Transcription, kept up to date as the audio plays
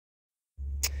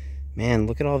Man,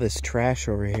 look at all this trash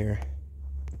over here.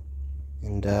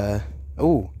 And,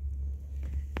 oh.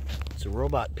 It's a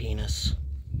robot penis.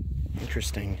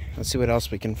 Interesting. Let's see what else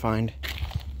we can find.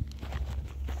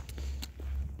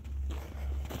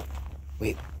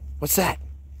 Wait, what's that?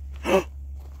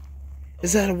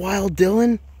 Is that a wild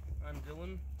Dylan? I'm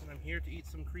Dylan, and I'm here to eat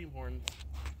some cream horns.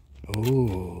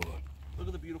 Ooh. Look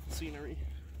at the beautiful scenery.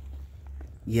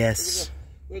 Yes.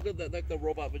 Look at that, like the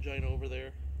robot vagina over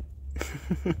there.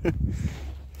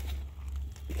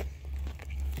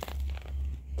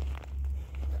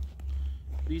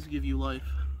 These give you life.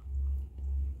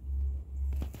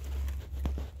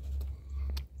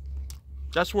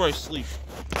 That's where I sleep.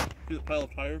 See the pile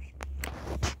of tires?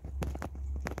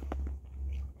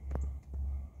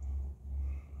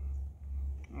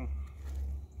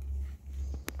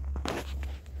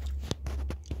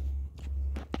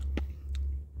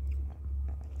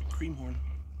 Cream horn.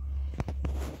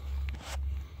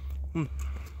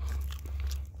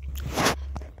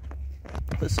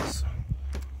 This is,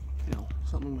 you know,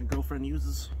 something my girlfriend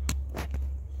uses.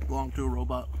 Belonged to a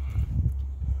robot.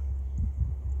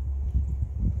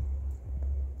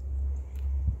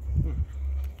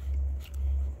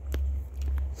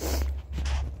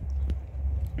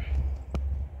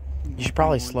 You should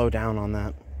probably slow down on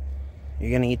that.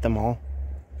 You're gonna eat them all?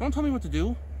 Don't tell me what to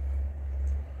do.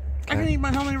 Okay. I can eat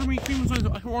how many cream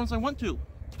horns I want to.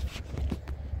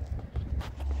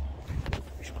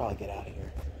 We should probably get out of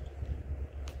here.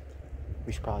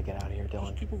 We should probably get out of here, Dylan.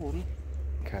 Just keep recording.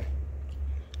 Okay.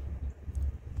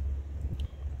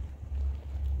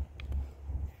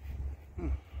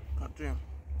 God damn.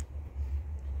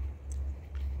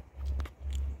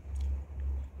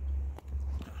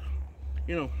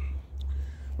 You know,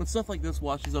 when stuff like this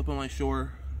washes up on my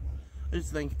shore, I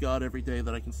just thank God every day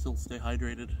that I can still stay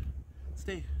hydrated.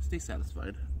 Stay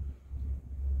satisfied.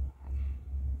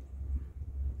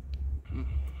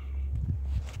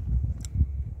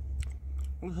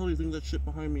 What the hell do you think that shit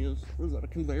behind me is? What is that, a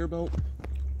conveyor belt?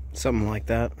 Something like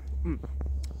that. Man,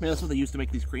 that's what they used to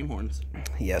make these cream horns.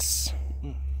 Yes.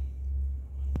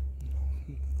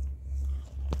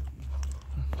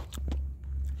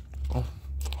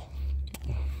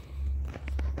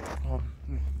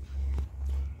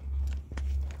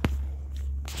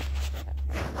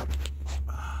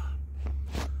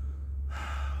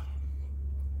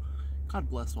 God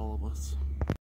bless all of us.